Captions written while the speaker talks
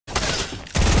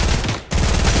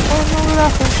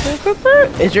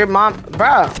Is your mom,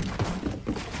 bro?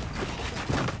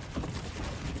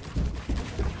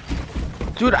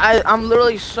 Dude, I'm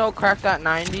literally so cracked at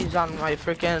 90s on my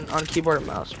freaking on keyboard and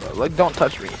mouse, bro. Like, don't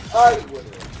touch me.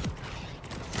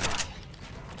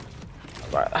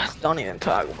 Bro, don't even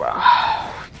talk, bro.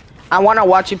 I want to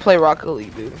watch you play Rocket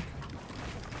League, dude.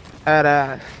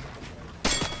 Badass.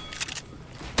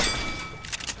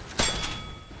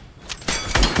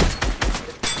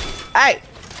 Hey!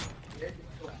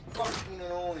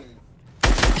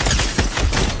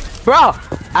 Bro,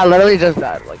 I literally just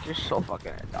died. Like, you're so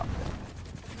fucking dumb.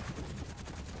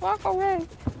 Walk away.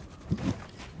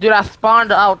 Dude, I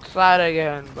spawned outside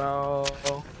again, bro.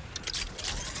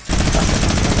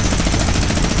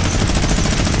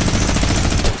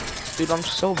 Dude, I'm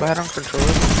so bad on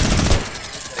controllers.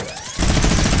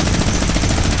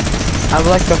 I have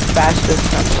like the fastest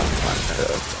sense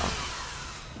of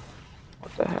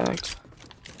what the heck?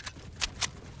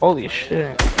 Holy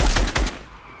shit.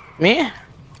 Me?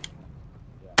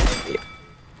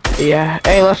 Yeah.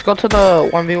 Hey, let's go to the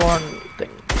 1v1 thing.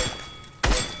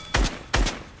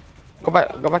 Go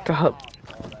back to hub.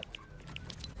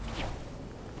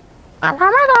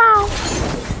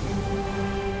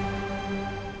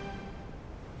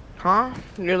 Huh?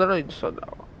 You're literally just so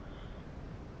dumb.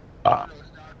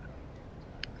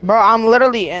 Bro, I'm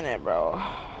literally in it, bro.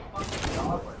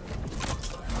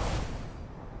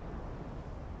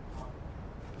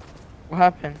 What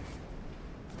happened?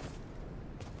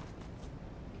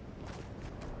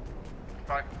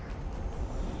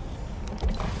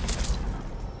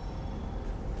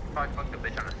 Probably fucked a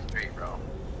bitch on the street, bro.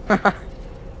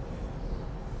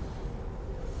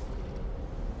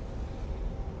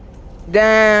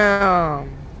 Damn.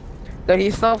 Dude,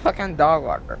 he's so fucking dog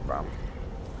walker, bro.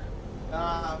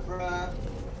 Nah, bruh.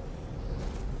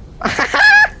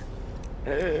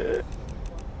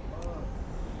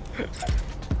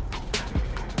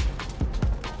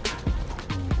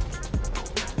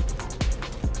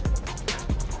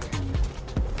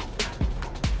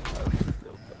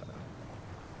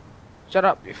 Shut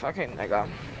up, you fucking nigga.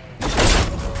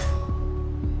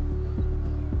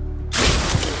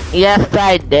 Yes,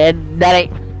 I did,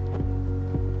 daddy.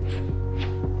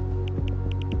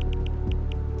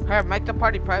 Hey, make the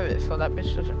party private so that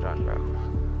bitch doesn't join, bro.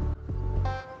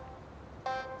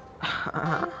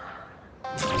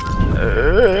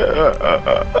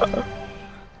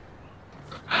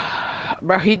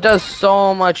 Bro, he does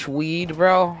so much weed,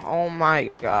 bro. Oh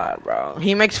my god, bro.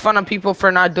 He makes fun of people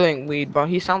for not doing weed, bro.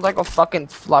 He sounds like a fucking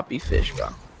floppy fish, bro.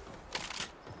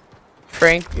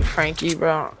 Frankie,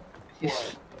 bro.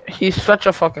 He's such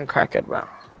a fucking crackhead, bro.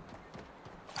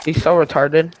 He's so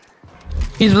retarded.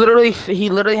 He literally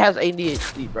has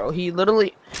ADHD, bro. He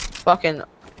literally fucking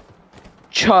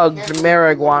chugs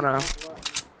marijuana.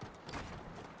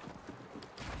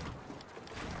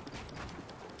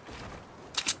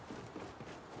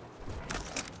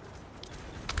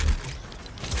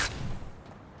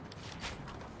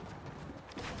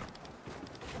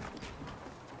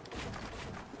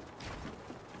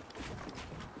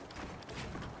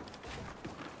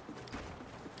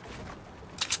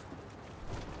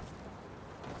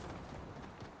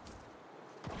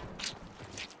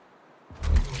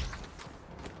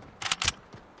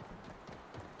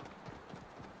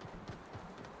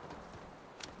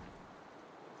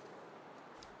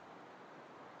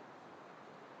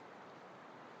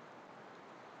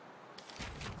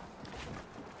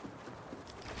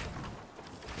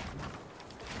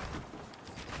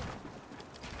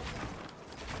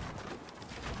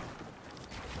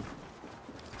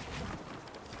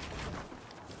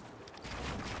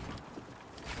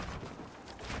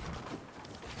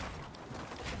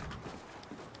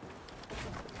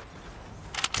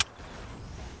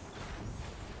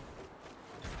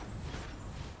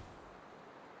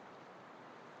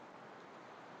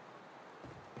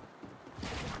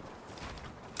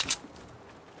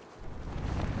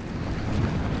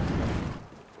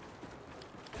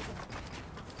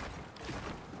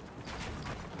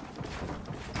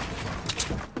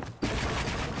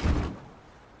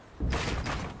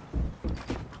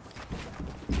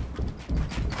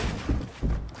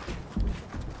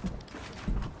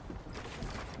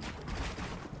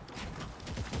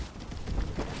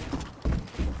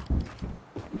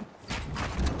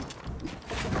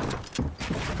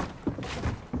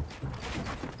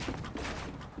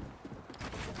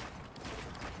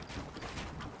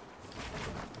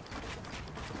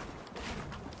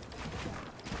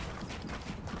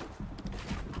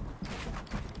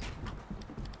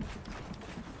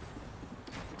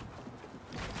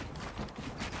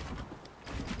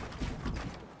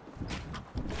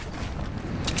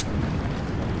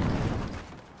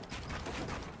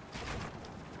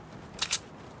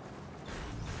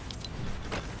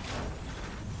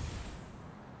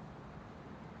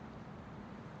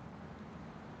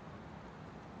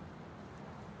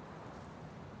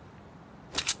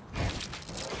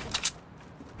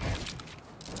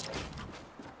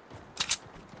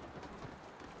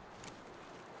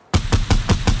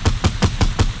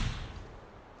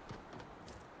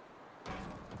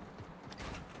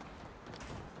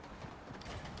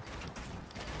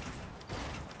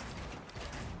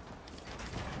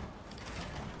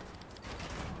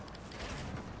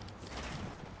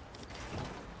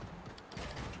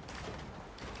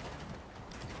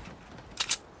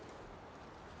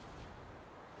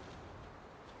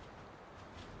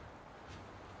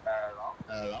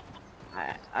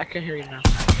 I can hear you now.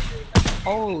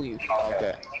 Holy fuck.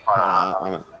 Okay.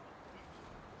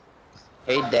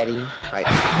 Hey, Daddy. Hi.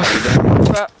 How you doing?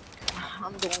 Bro,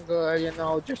 I'm doing good, you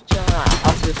know, just chilling out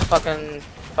off this fucking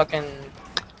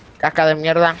caca de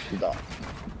mierda.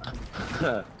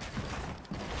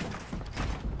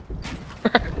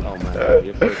 Oh my god,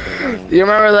 you're freaking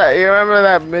lying. You remember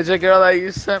that midget girl that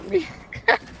you sent me?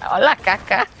 Hola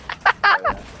caca.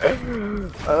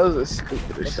 That was the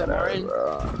stupidest shit ever,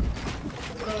 bro.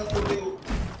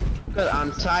 Cause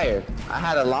I'm tired. I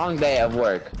had a long day of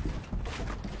work.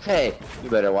 Hey, you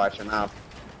better watch your mouth.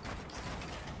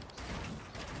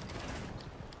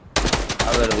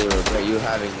 I literally regret you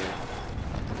having me.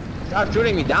 Stop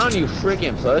shooting me down, you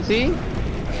freaking pussy!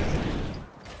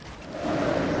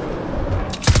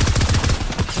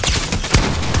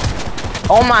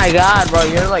 Oh my god, bro,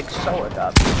 you're like so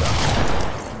adopted, bro.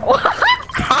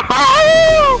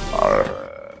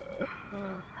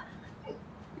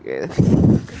 Yeah,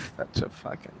 such a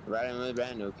fucking. Right in the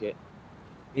brand new kit.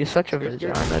 You're such a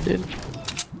vagina, dude.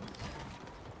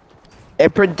 A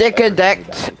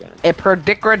predicadect,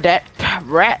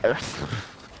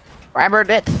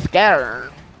 rabbit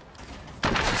scatter.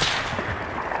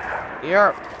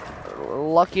 You're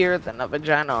luckier than a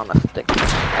vagina on a stick.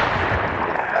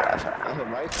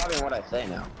 Why are you copying what I say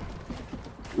now?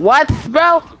 What,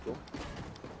 bro?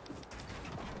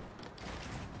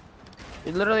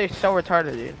 You're literally so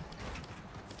retarded, dude.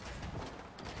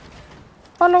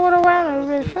 Follow it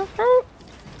around,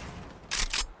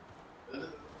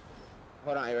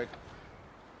 Hold on, Eric.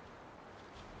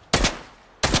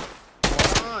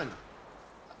 Hold on.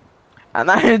 I'm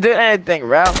not gonna do anything,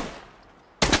 bro.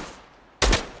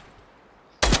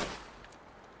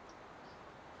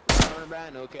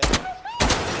 Brand, okay.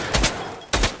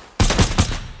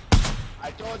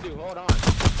 I told you, hold on.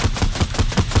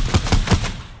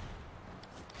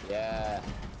 Yeah.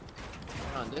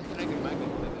 Hold on, disconnect your mic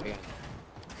and click again.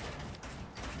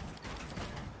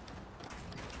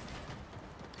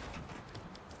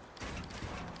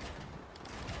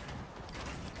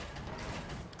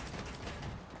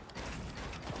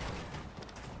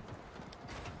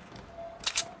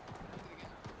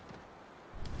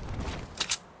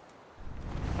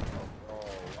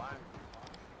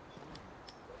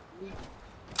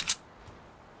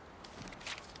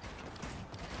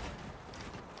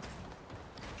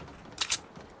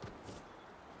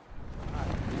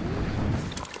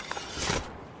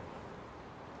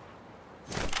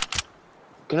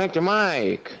 Connect your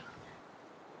mic.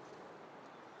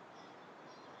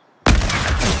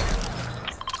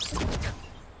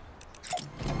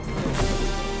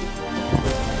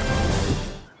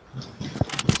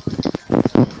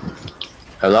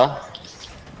 Hello?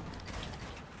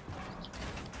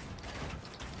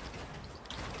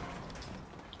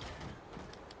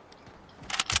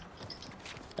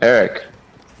 Eric.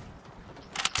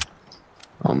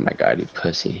 Oh my god, you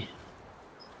pussy.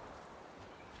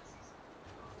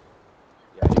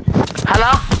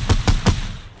 Hello?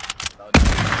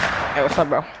 Hey, what's up,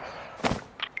 bro?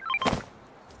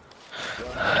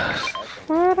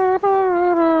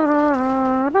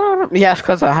 Yes,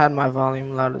 cause I had my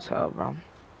volume loud as hell, bro.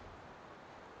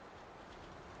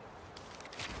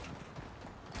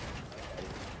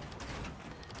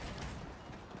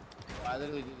 I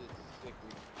literally did this sick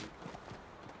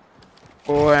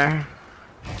Boy.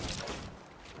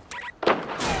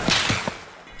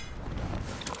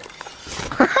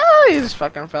 He just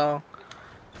fucking fell.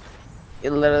 He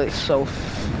literally so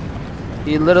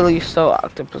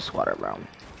octopus water, bro.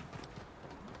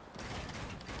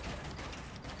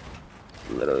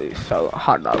 Literally so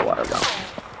hot dog water, bro.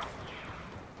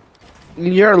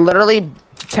 You're literally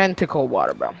tentacle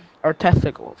water, bro. Or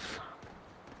testicles.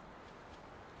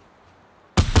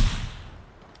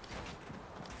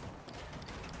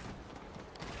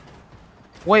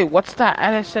 Wait, what's that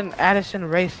Addison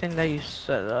Race thing that you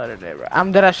said the other day, bro?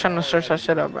 I'm dead ass trying to search that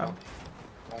shit up, bro.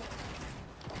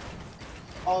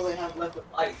 All they have left is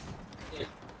life.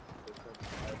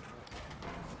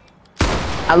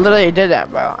 I literally did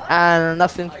that, bro, and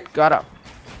nothing got up.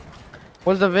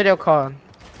 What's the video called?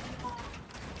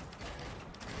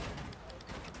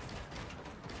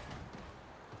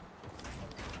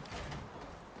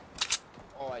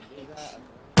 Oh, I did that?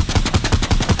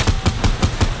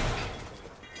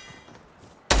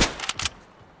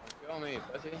 Kill me,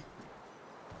 pussy.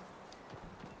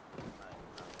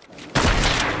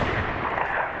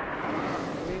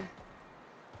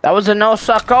 That was a no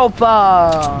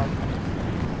Sacopa.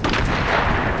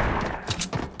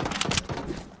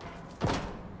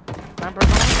 Remember,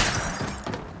 bro?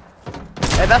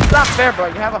 Hey, that's not fair, bro.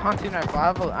 You have a hunting rifle. I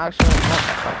have an actual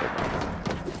motherfucker, bro.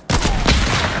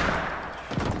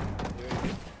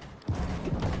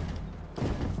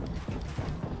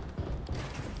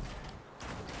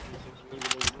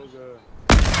 nigga.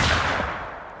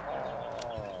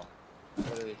 Oh.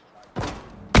 Literally.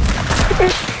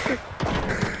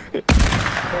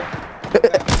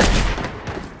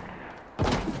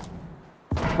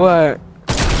 What?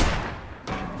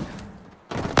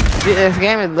 Dude, this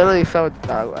game is literally so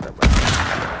dog water, bro.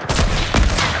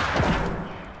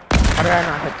 How did I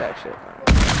not hit that shit, man?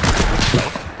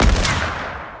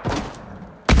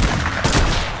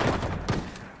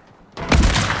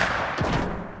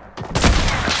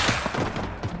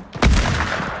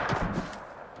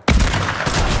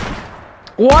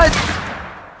 What?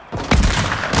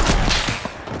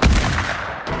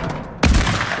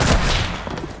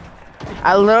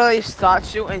 I literally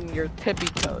shot you in your tippy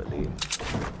toe, dude.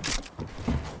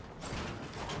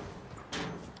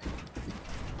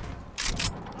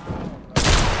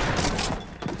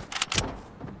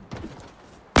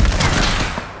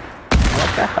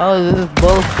 What the hell is this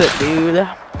bullshit, dude?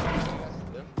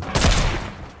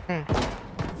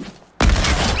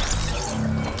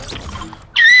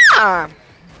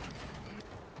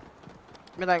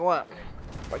 Be like what?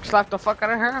 Like slap the fuck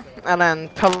out of her and then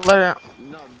tell her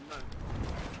No.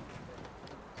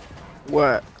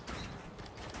 what?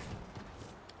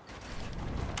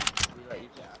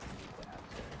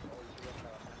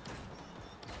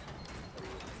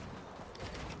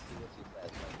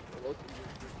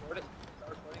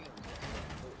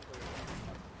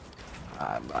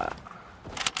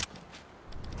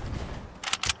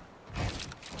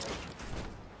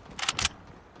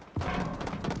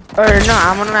 Or no,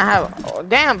 I'm gonna have. Oh,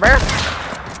 damn, bro.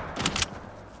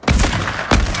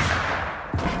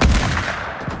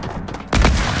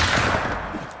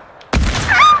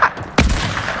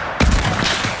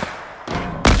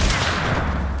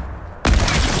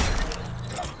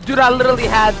 Dude, I literally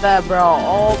had that, bro.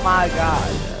 Oh my god,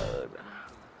 dude.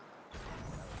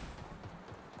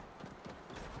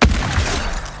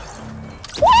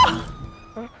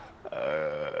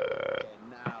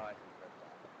 Now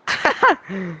I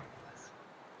can